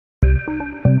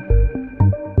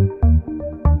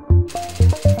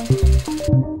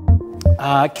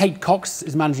Kate Cox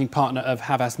is managing partner of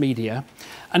Havas Media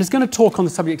and is going to talk on the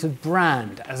subject of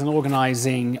brand as an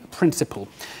organising principle.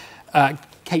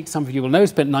 Kate, some of you will know,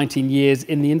 spent 19 years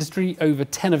in the industry, over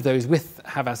 10 of those with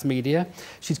Havas Media.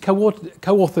 She's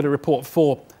co-authored a report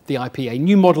for the IPA,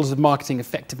 New Models of Marketing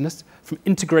Effectiveness, from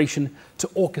Integration to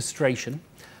Orchestration.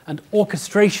 And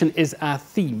orchestration is our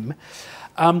theme.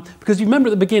 Because you remember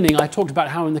at the beginning, I talked about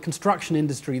how in the construction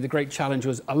industry, the great challenge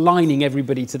was aligning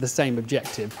everybody to the same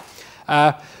objective.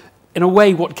 In a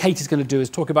way, what Kate is going to do is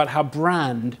talk about how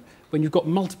brand, when you've got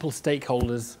multiple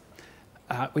stakeholders,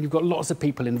 when you've got lots of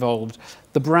people involved,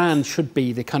 the brand should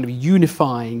be the kind of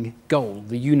unifying goal,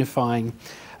 the unifying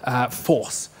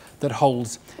force that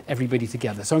holds everybody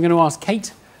together. So I'm going to ask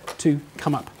Kate to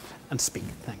come up and speak.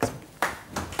 Thanks.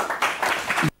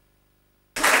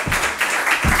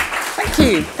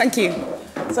 Thank you.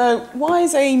 So why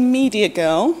is a media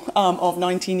girl of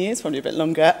 19 years, probably a bit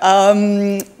longer,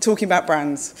 talking about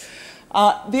brands?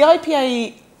 The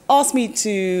IPA asked me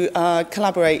to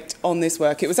collaborate on this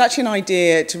work. It was actually an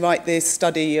idea to write this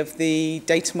study of the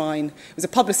data mine. It was a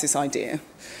publicist's idea.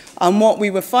 And what we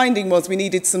were finding was we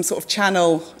needed some sort of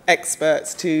channel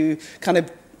experts to kind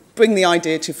of bring the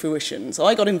idea to fruition. So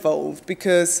I got involved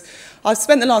because I've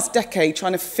spent the last decade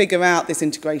trying to figure out this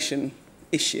integration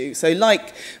issue. So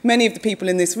like many of the people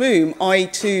in this room, I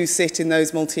too sit in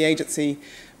those multi-agency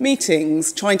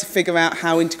meetings trying to figure out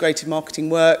how integrated marketing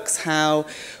works, how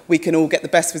we can all get the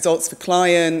best results for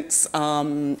clients,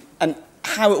 and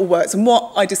how it all works. And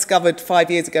what I discovered 5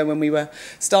 years ago when we were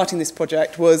starting this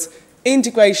project was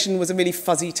integration was a really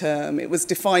fuzzy term. It was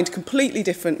defined completely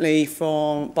differently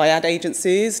by ad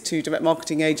agencies to direct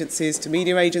marketing agencies to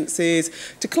media agencies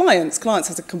to clients. Clients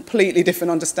has a completely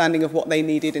different understanding of what they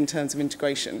needed in terms of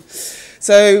integration.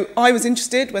 So I was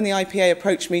interested when the IPA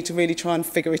approached me to really try and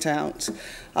figure it out.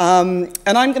 And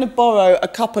I'm going to borrow a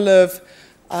couple of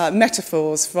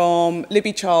metaphors from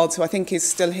Libby Childs, who I think is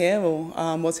still here, or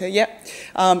was here,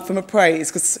 from Appraise,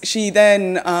 because she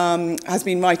then has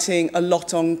been writing a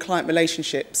lot on client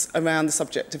relationships around the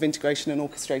subject of integration and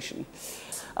orchestration.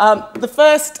 The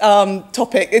first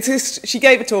topic, she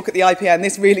gave a talk at the IPA, and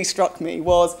this really struck me,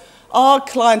 was are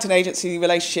client and agency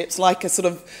relationships like a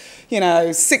sort of,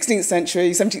 16th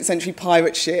century, 17th century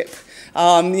pirate ship?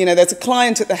 There's a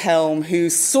client at the helm who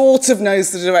sort of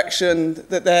knows the direction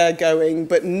that they're going,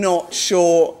 but not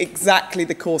sure exactly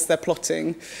the course they're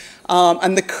plotting.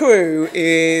 And the crew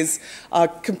is a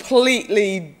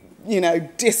completely,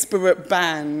 disparate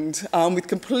band with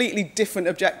completely different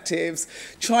objectives,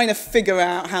 trying to figure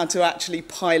out how to actually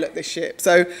pilot the ship.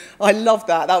 So I love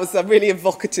that. That was a really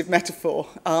evocative metaphor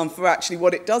for actually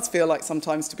what it does feel like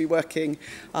sometimes to be working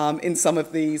in some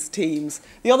of these teams.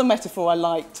 The other metaphor I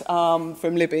liked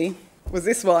from Libby was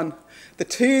this one, the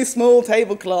too small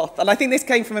tablecloth. And I think this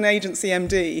came from an agency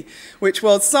MD, which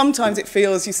was sometimes it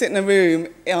feels you sit in a room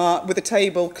with a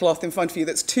tablecloth in front of you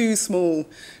that's too small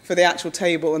for the actual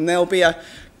table, and there'll be an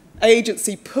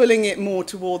agency pulling it more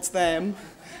towards them,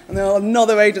 and there'll be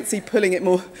another agency pulling it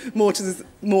more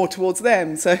towards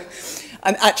them. So,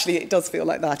 and actually it does feel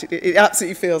like that. It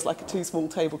absolutely feels like a too small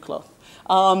tablecloth.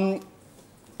 And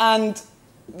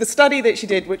the study that she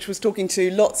did, which was talking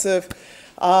to lots of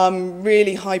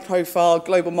really high-profile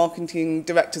global marketing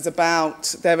directors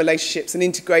about their relationships and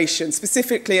integration,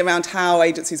 specifically around how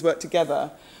agencies work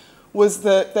together, was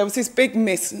that there was this big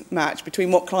mismatch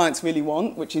between what clients really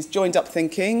want, which is joined-up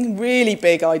thinking, really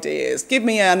big ideas. Give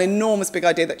me an enormous big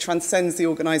idea that transcends the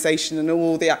organisation and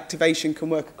all the activation can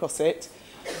work across it.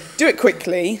 Do it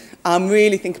quickly,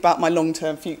 really think about my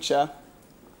long-term future.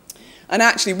 And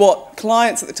actually what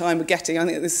clients at the time were getting, I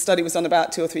think this study was done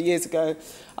about 2 or 3 years ago,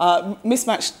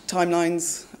 mismatched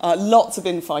timelines, lots of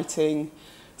infighting,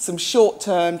 some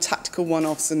short-term tactical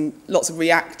one-offs and lots of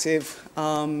reactive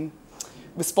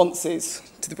responses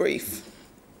to the brief.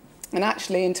 And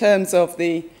actually in terms of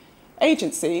the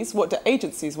agencies, what do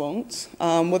agencies want?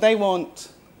 Well, they want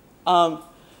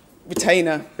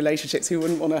retainer relationships, who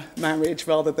wouldn't want a marriage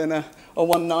rather than a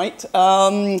one night.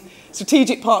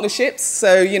 Strategic partnerships,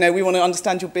 so we want to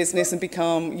understand your business and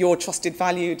become your trusted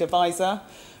valued advisor.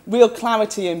 Real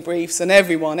clarity in briefs, and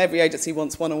every agency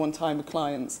wants one-on-one time with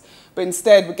clients. But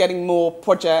instead we're getting more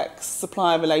projects,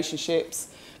 supplier relationships,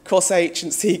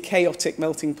 cross-agency, chaotic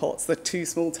melting pots, the too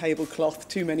small tablecloth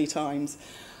too many times.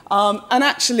 And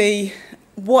actually,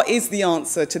 what is the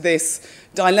answer to this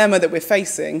dilemma that we're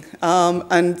facing?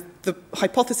 And the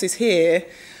hypothesis here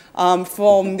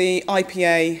from the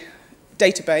IPA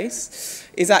database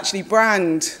is actually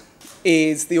brand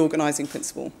is the organising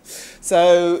principle.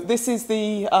 So this is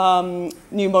the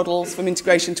new models from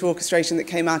integration to orchestration that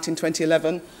came out in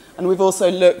 2011. And we've also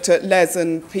looked at Les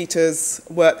and Peter's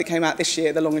work that came out this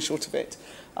year, the long and short of it,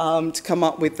 to come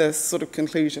up with the sort of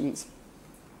conclusions.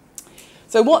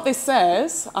 So what this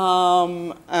says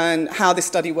and how this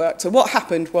study worked. So what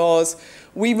happened was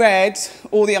we read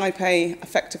all the IPA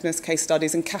effectiveness case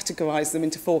studies and categorised them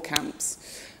into 4 camps.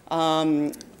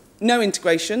 No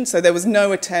integration, so there was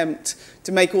no attempt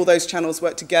to make all those channels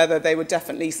work together. They were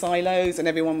definitely silos and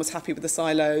everyone was happy with the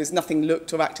silos. Nothing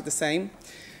looked or acted the same.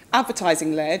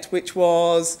 Advertising-led, which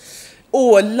was, a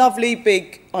lovely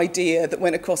big idea that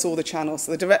went across all the channels.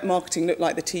 So the direct marketing looked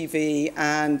like the TV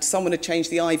and someone had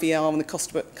changed the IVR on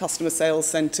the customer sales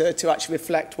centre to actually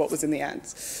reflect what was in the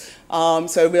ads.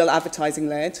 So real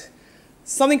advertising-led.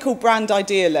 Something called brand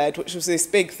idea-led, which was this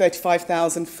big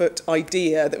 35,000-foot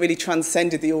idea that really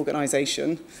transcended the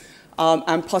organisation.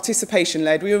 And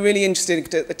participation-led. We were really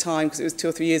interested at the time, because it was 2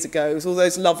 or 3 years ago. It was all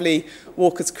those lovely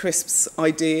Walker's Crisps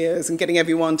ideas and getting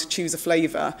everyone to choose a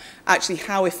flavour. Actually,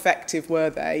 how effective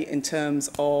were they in terms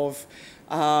of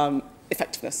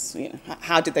effectiveness? You know,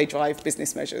 how did they drive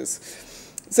business measures?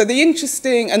 So the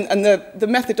interesting, and the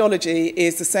methodology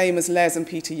is the same as Les and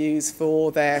Peter use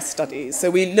for their studies. So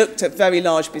we looked at very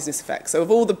large business effects. So of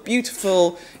all the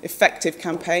beautiful, effective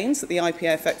campaigns that the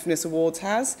IPA Effectiveness Awards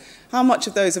has, how much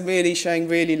of those are really showing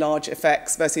really large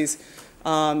effects versus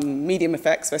medium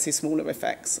effects versus smaller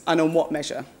effects, and on what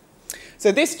measure?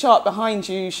 So this chart behind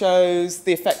you shows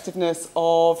the effectiveness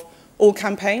of all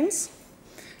campaigns.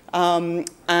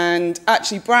 And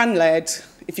actually brand-led,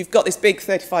 if you've got this big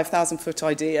 35,000-foot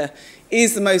idea,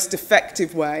 is the most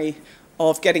effective way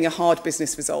of getting a hard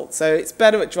business result. So it's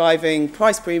better at driving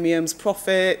price premiums,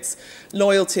 profits,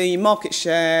 loyalty, market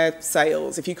share,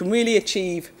 sales. If you can really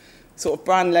achieve sort of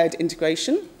brand-led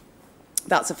integration,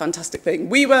 that's a fantastic thing.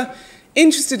 We were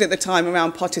interested at the time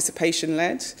around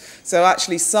participation-led. So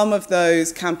actually some of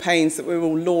those campaigns that we were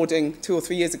all lauding 2 or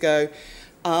 3 years ago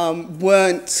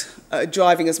weren't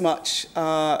driving as much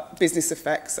business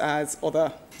effects as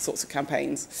other sorts of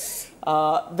campaigns.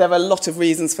 There are a lot of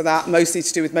reasons for that, mostly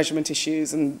to do with measurement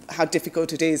issues and how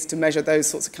difficult it is to measure those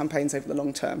sorts of campaigns over the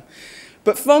long term.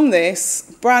 But from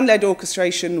this, brand-led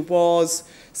orchestration was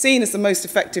seen as the most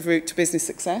effective route to business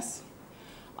success.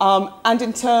 And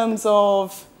in terms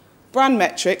of brand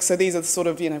metrics, so these are the sort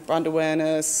of, brand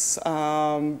awareness,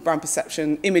 brand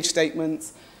perception, image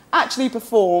statements, actually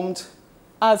performed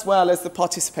as well as the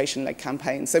participation-led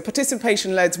campaigns. So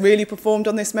participation-leds really performed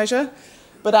on this measure,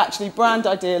 but actually brand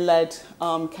idea-led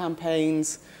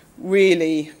campaigns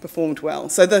really performed well.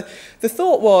 So the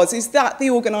thought was, is that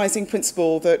the organising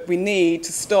principle that we need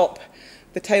to stop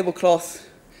the tablecloth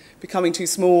becoming too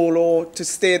small or to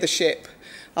steer the ship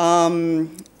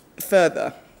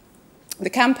further? The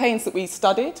campaigns that we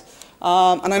studied,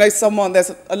 and I know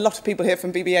there's a lot of people here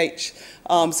from BBH,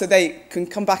 so they can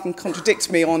come back and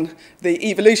contradict me on the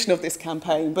evolution of this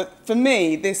campaign. But for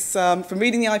me, this, from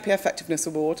reading the IPA Effectiveness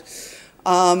Award,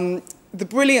 the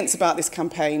brilliance about this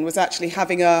campaign was actually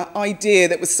having an idea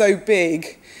that was so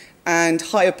big and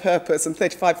higher purpose and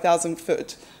 35,000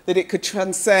 foot that it could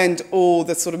transcend all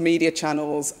the sort of media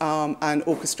channels and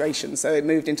orchestration. So it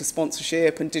moved into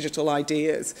sponsorship and digital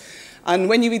ideas. And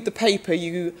when you read the paper,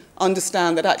 you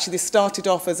understand that actually this started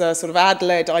off as a sort of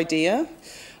ad-led idea,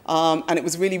 and it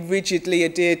was really rigidly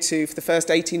adhered to for the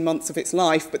first 18 months of its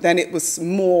life, but then it was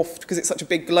morphed, because it's such a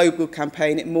big global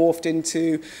campaign, it morphed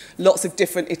into lots of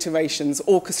different iterations,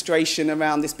 orchestration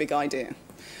around this big idea.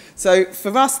 So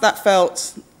for us, that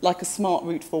felt like a smart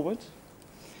route forward.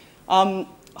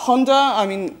 Honda, I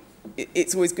mean,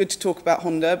 it's always good to talk about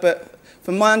Honda, but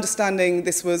from my understanding,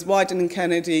 this was Wyden and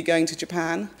Kennedy going to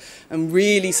Japan and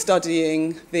really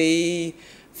studying the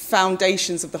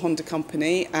foundations of the Honda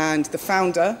company and the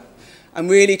founder, and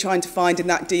really trying to find in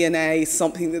that DNA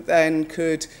something that then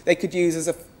they could use as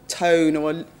a tone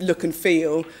or a look and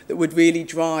feel that would really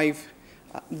drive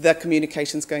their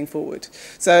communications going forward.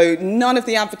 So none of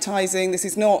the advertising, this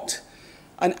is not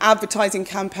an advertising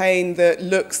campaign that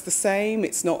looks the same.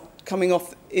 It's not coming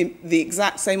off the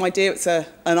exact same idea. It's an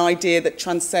idea that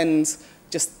transcends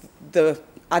just the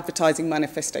advertising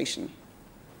manifestation.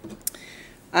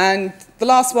 And the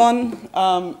last one,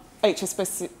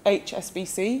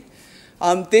 HSBC.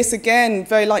 This, again,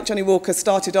 very like Johnny Walker,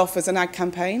 started off as an ad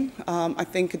campaign, I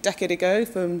think a decade ago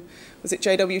from, was it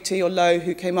JWT or Lowe,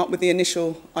 who came up with the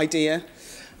initial idea,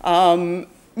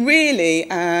 really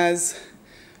as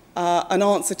an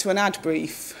answer to an ad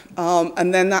brief.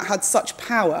 And then that had such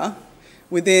power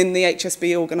within the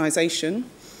HSB organisation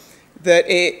that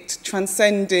it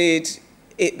transcended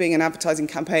it being an advertising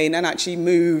campaign and actually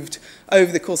moved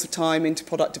over the course of time into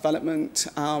product development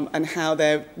and how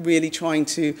they're really trying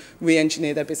to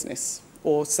re-engineer their business,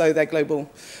 or so their global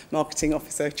marketing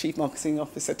officer, chief marketing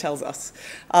officer tells us.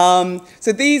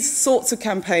 So these sorts of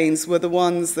campaigns were the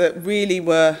ones that really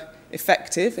were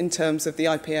effective in terms of the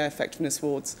IPA Effectiveness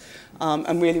Awards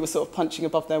and really were sort of punching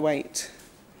above their weight.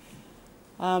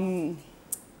 Okay.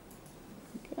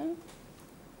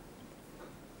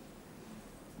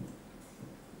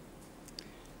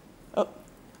 Oh,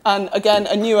 and again,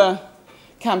 a newer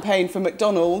campaign from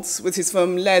McDonald's, which is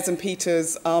from Les and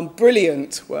Peter's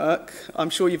brilliant work. I'm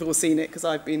sure you've all seen it because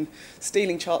I've been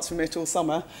stealing charts from it all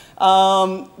summer.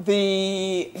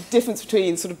 The difference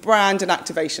between sort of brand and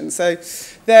activation. So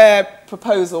their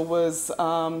proposal was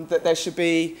that there should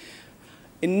be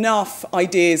enough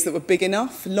ideas that were big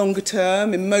enough, longer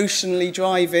term, emotionally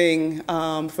driving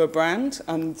for a brand,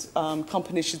 and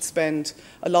companies should spend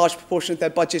a large proportion of their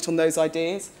budget on those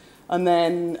ideas. And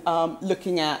then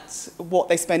looking at what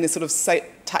they spend in sort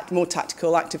of more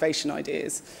tactical activation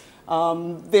ideas.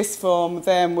 This from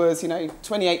them was,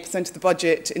 28% of the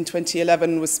budget in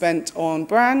 2011 was spent on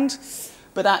brand,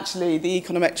 but actually the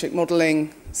econometric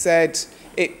modelling said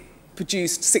it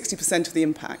produced 60% of the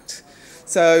impact.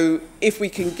 So if we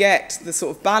can get the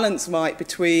sort of balance right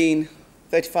between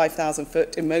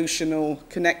 35,000-foot emotional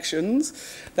connections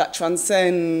that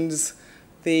transcends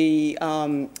the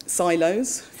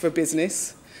silos for a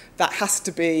business, that has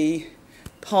to be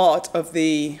part of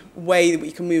the way that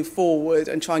we can move forward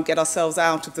and try and get ourselves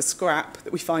out of the scrap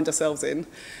that we find ourselves in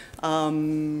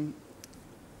and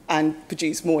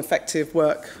produce more effective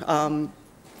work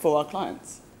for our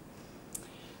clients.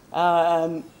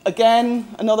 Again,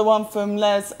 another one from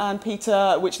Les and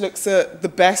Peter, which looks at the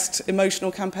best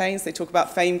emotional campaigns. They talk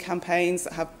about fame campaigns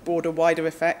that have broader, wider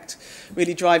effect,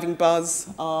 really driving buzz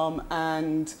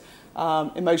and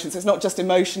emotion. So it's not just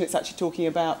emotion, it's actually talking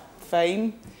about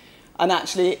fame. And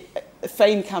actually,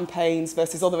 fame campaigns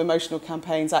versus other emotional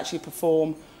campaigns actually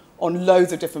perform on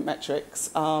loads of different metrics,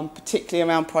 particularly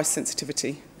around price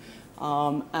sensitivity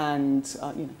and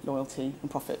loyalty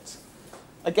and profit.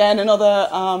 Again, another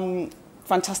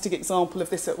fantastic example of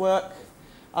this at work.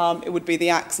 It would be the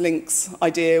Axe Links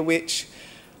idea, which,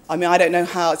 I don't know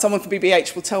how, someone from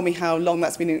BBH will tell me how long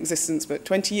that's been in existence, but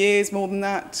 20 years, more than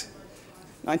that,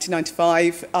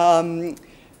 1995.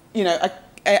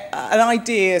 An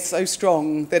idea so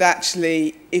strong that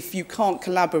actually, if you can't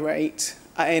collaborate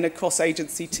in a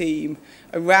cross-agency team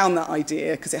around that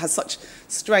idea, because it has such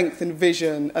strength and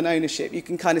vision and ownership, you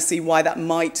can kind of see why that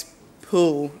might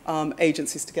pull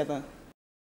agencies together.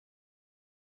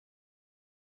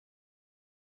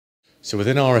 So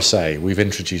within RSA, we've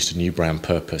introduced a new brand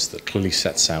purpose that clearly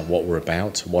sets out what we're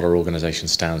about, what our organisation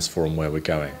stands for and where we're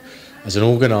going. As an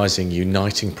organising,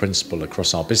 uniting principle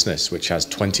across our business, which has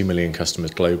 20 million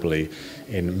customers globally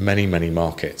in many, many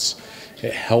markets,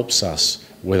 it helps us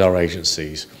with our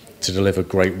agencies to deliver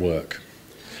great work,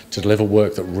 to deliver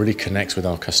work that really connects with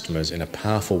our customers in a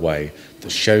powerful way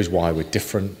that shows why we're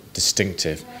different,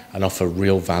 distinctive, and offer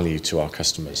real value to our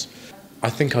customers. I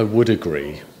think I would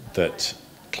agree that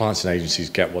clients and agencies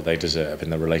get what they deserve in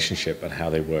the relationship and how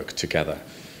they work together.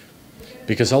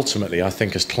 Because ultimately, I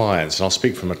think as clients, and I'll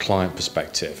speak from a client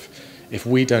perspective, if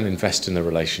we don't invest in the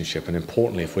relationship, and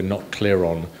importantly, if we're not clear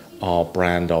on our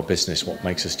brand, our business, what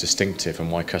makes us distinctive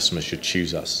and why customers should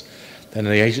choose us, then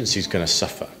the agency is going to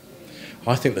suffer.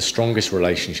 I think the strongest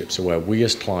relationships are where we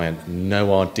as client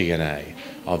know our DNA,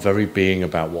 our very being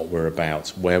about what we're about,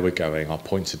 where we're going, our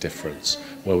points of difference,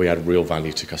 where we add real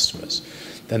value to customers.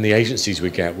 Then the agencies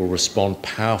we get will respond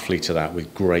powerfully to that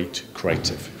with great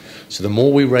creative. So the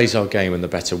more we raise our game and the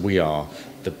better we are,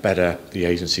 the better the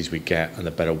agencies we get and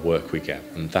the better work we get.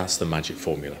 And that's the magic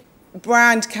formula.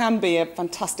 Brand can be a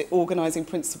fantastic organising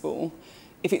principle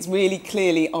if it's really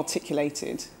clearly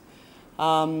articulated.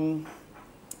 And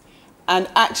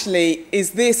actually,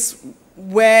 is this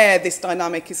where this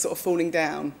dynamic is sort of falling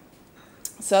down?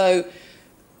 So,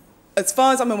 as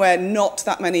far as I'm aware, not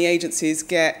that many agencies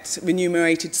get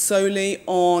remunerated solely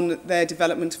on their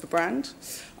development of a brand,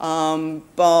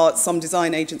 but some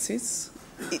design agencies.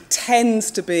 It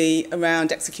tends to be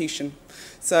around execution.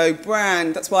 So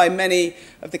brand, that's why many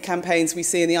of the campaigns we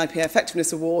see in the IPA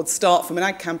Effectiveness Awards start from an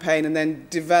ad campaign and then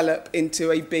develop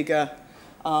into a bigger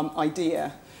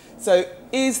idea. So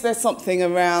is there something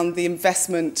around the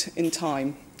investment in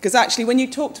time? Because actually when you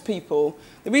talk to people,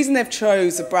 the reason they've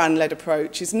chose a brand-led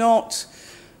approach is not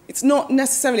it's not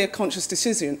necessarily a conscious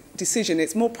decision,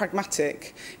 it's more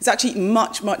pragmatic. It's actually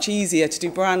much, much easier to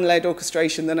do brand-led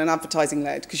orchestration than an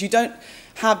advertising-led, because you don't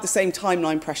have the same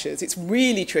timeline pressures. It's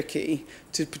really tricky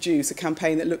to produce a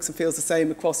campaign that looks and feels the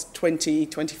same across 20,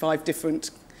 25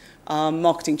 different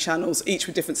marketing channels, each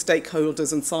with different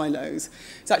stakeholders and silos.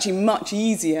 It's actually much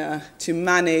easier to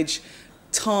manage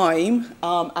time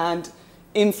and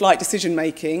in-flight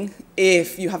decision-making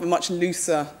if you have a much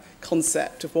looser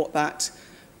concept of what that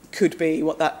could be,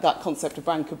 what that concept of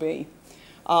brand could be.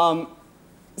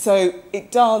 So it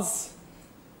does,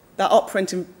 that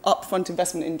upfront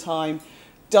investment in time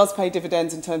does pay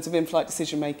dividends in terms of in-flight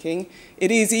decision-making.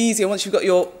 It is easier once you've got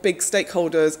your big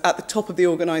stakeholders at the top of the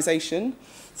organisation.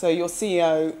 So your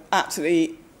CEO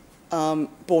absolutely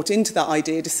bought into that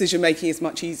idea. Decision-making is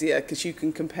much easier because you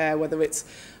can compare whether it's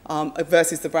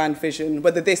versus the brand vision,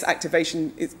 whether this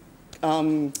activation is,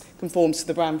 conforms to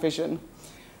the brand vision.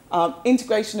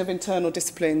 Integration of internal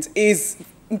disciplines is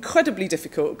incredibly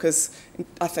difficult because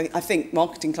I think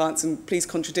marketing clients, and please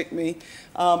contradict me,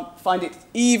 find it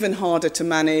even harder to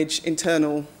manage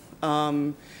internal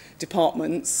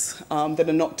departments that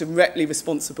are not directly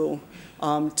responsible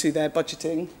to their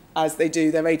budgeting as they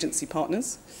do their agency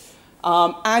partners.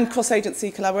 And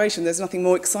cross-agency collaboration. There's nothing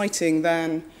more exciting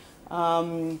than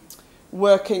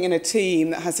working in a team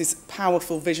that has this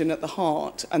powerful vision at the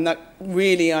heart and that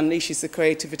really unleashes the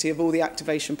creativity of all the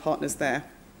activation partners there.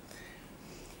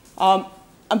 And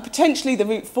potentially the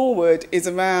route forward is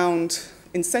around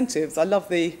incentives. I love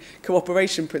the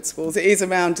cooperation principles. It is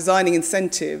around designing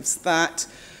incentives that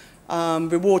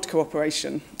reward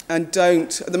cooperation and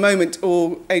don't, at the moment,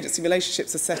 all agency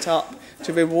relationships are set up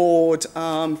to reward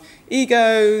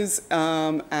egos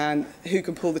and who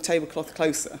can pull the tablecloth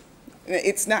closer.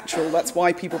 It's natural, that's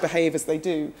why people behave as they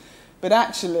do. But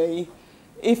actually,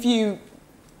 if you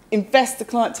invest the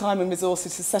client time and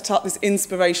resources to set up this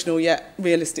inspirational yet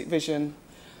realistic vision,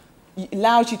 it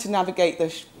allows you to navigate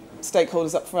the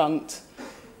stakeholders up front.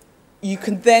 You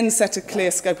can then set a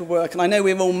clear scope of work, and I know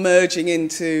we're all merging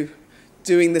into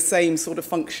doing the same sort of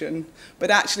function, but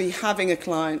actually having a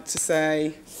client to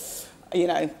say, you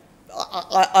know,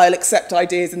 I'll accept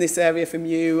ideas in this area from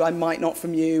you, I might not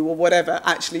from you, or whatever,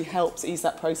 actually helps ease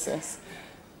that process.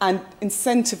 And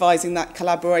incentivizing that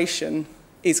collaboration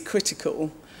is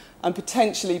critical, and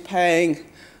potentially paying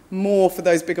more for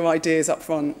those bigger ideas up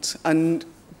front and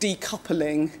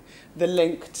decoupling the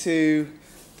link to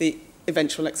the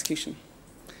eventual execution.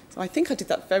 So I think I did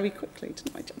that very quickly,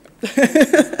 didn't I, John?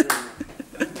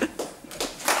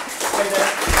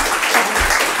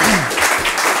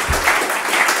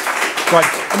 Right,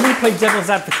 I'm going to play devil's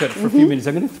advocate for a few minutes.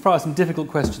 I'm going to throw out some difficult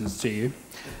questions to you.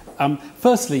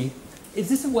 Firstly, is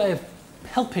this a way of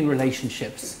helping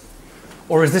relationships,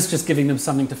 or is this just giving them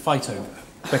something to fight over?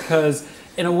 Because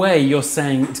in a way, you're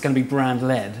saying it's going to be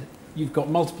brand-led. You've got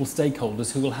multiple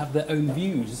stakeholders who will have their own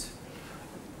views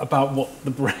about what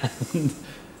the brand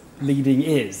leading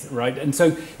is, right? And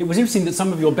so it was interesting that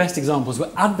some of your best examples were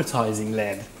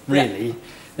advertising-led, really. Yeah.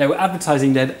 They were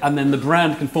advertising-led, and then the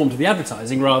brand conformed to the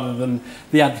advertising rather than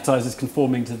the advertisers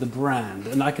conforming to the brand.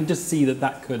 And I can just see that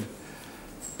that could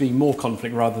be more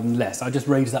conflict rather than less. I just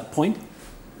raised that point.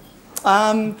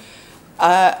 I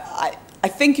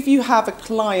think if you have a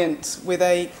client with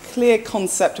a clear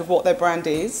concept of what their brand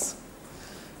is,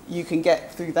 you can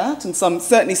get through that. And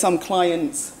certainly some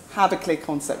clients have a clear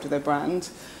concept of their brand.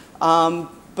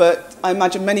 But I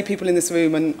imagine many people in this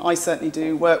room, and I certainly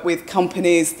do, work with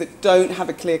companies that don't have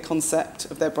a clear concept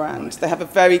of their brand. Right. They have a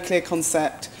very clear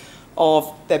concept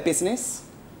of their business,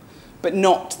 but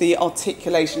not the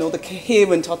articulation or the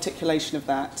coherent articulation of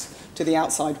that to the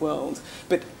outside world.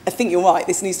 But I think you're right,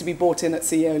 this needs to be brought in at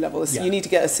CEO level. Yeah. You need to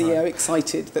get a CEO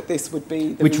excited that this would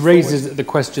be the Which raises forward. The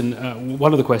question,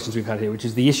 one of the questions we've had here, which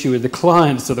is the issue of the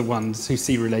clients are the ones who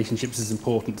see relationships as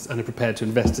important and are prepared to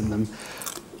invest in them.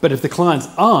 But if the clients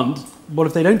aren't, what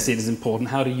if they don't see it as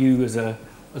important? How do you, as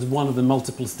one of the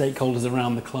multiple stakeholders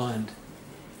around the client,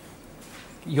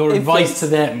 your advice to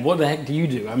them, what the heck do you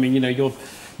do? I mean, you know,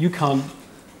 you can't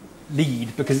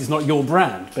lead because it's not your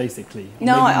brand, basically.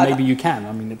 No, maybe you can.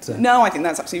 I mean, it's No, I think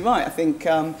that's absolutely right. I think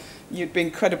you'd be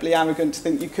incredibly arrogant to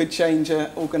think you could change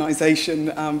an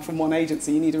organisation from one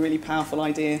agency. You need a really powerful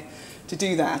idea to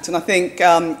do that. And I think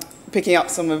picking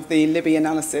up some of the Libby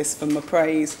analysis from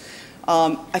Appraise,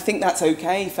 I think that's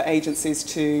okay for agencies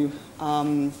to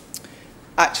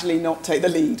actually not take the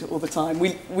lead all the time.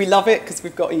 We love it because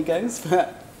we've got egos,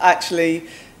 but actually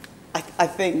I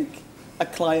think a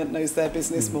client knows their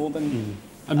business more than...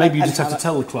 And maybe you just have to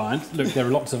tell the client, look, there are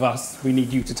lots of us, we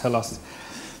need you to tell us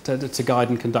to guide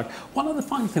and conduct. One other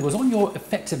final thing was on your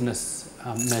effectiveness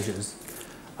measures,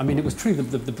 I mean, it was true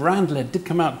that the brand-led did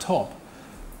come out top,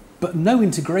 but no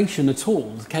integration at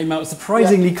all came out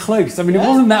surprisingly close. I mean, it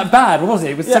wasn't that bad, was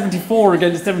it? It was 74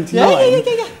 against 79.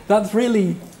 Yeah. That's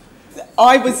really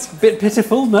I was a bit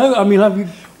pitiful, no? I mean,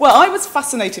 well, I was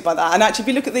fascinated by that. And actually, if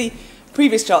you look at the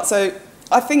previous chart, so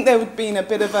I think there would been a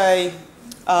bit of a,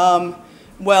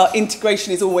 well,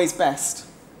 integration is always best.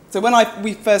 So when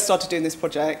we first started doing this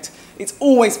project, it's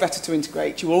always better to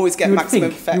integrate. You always get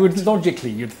maximum effect.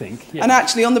 You'd think. Yeah. And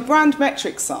actually, on the brand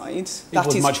metrics side, that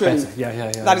is much true. Better.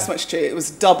 Yeah. That is much true. It was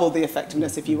double the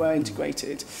effectiveness if you were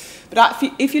integrated. But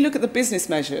if you look at the business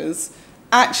measures,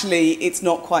 actually, it's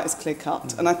not quite as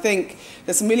clear-cut. And I think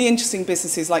there's some really interesting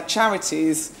businesses like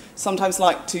charities sometimes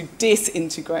like to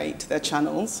disintegrate their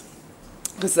channels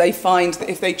because they find that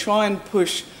if they try and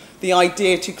push the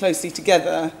idea too closely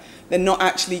together, they're not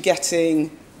actually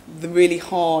getting the really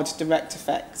hard direct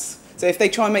effects. So if they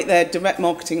try and make their direct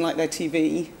marketing like their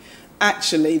TV,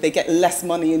 actually they get less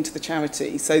money into the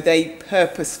charity. So they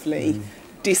purposefully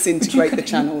disintegrate the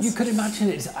channels. You could imagine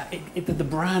that the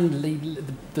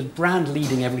brand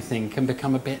leading everything can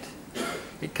become a bit,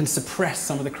 it can suppress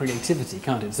some of the creativity,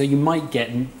 can't it? So you might get,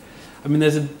 I mean,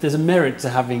 there's a merit to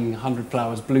having 100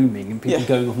 flowers blooming and people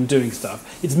going off and doing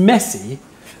stuff. It's messy,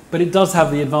 but it does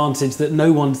have the advantage that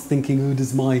no one's thinking, oh,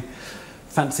 does my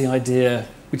fancy idea,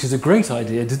 which is a great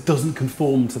idea, doesn't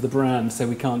conform to the brand, so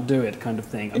we can't do it, kind of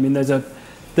thing. I mean, there's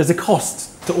a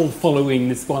cost to all following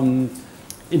this one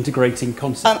integrating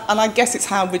concept. And I guess it's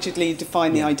how rigidly you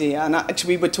define the idea. And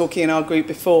actually, we were talking in our group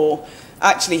before,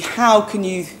 actually, how can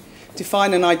you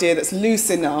define an idea that's loose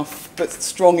enough but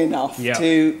strong enough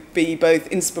to be both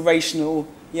inspirational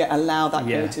yet allow that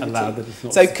creativity? Allow that it's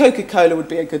not so Coca-Cola would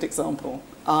be a good example.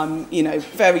 You know,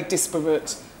 very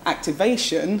disparate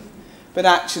activation, but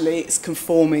actually it's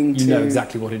conforming to... You know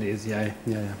exactly what it is, yeah.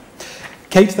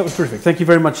 Kate, that was terrific. Thank you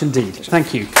very much indeed.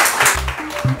 Thank you.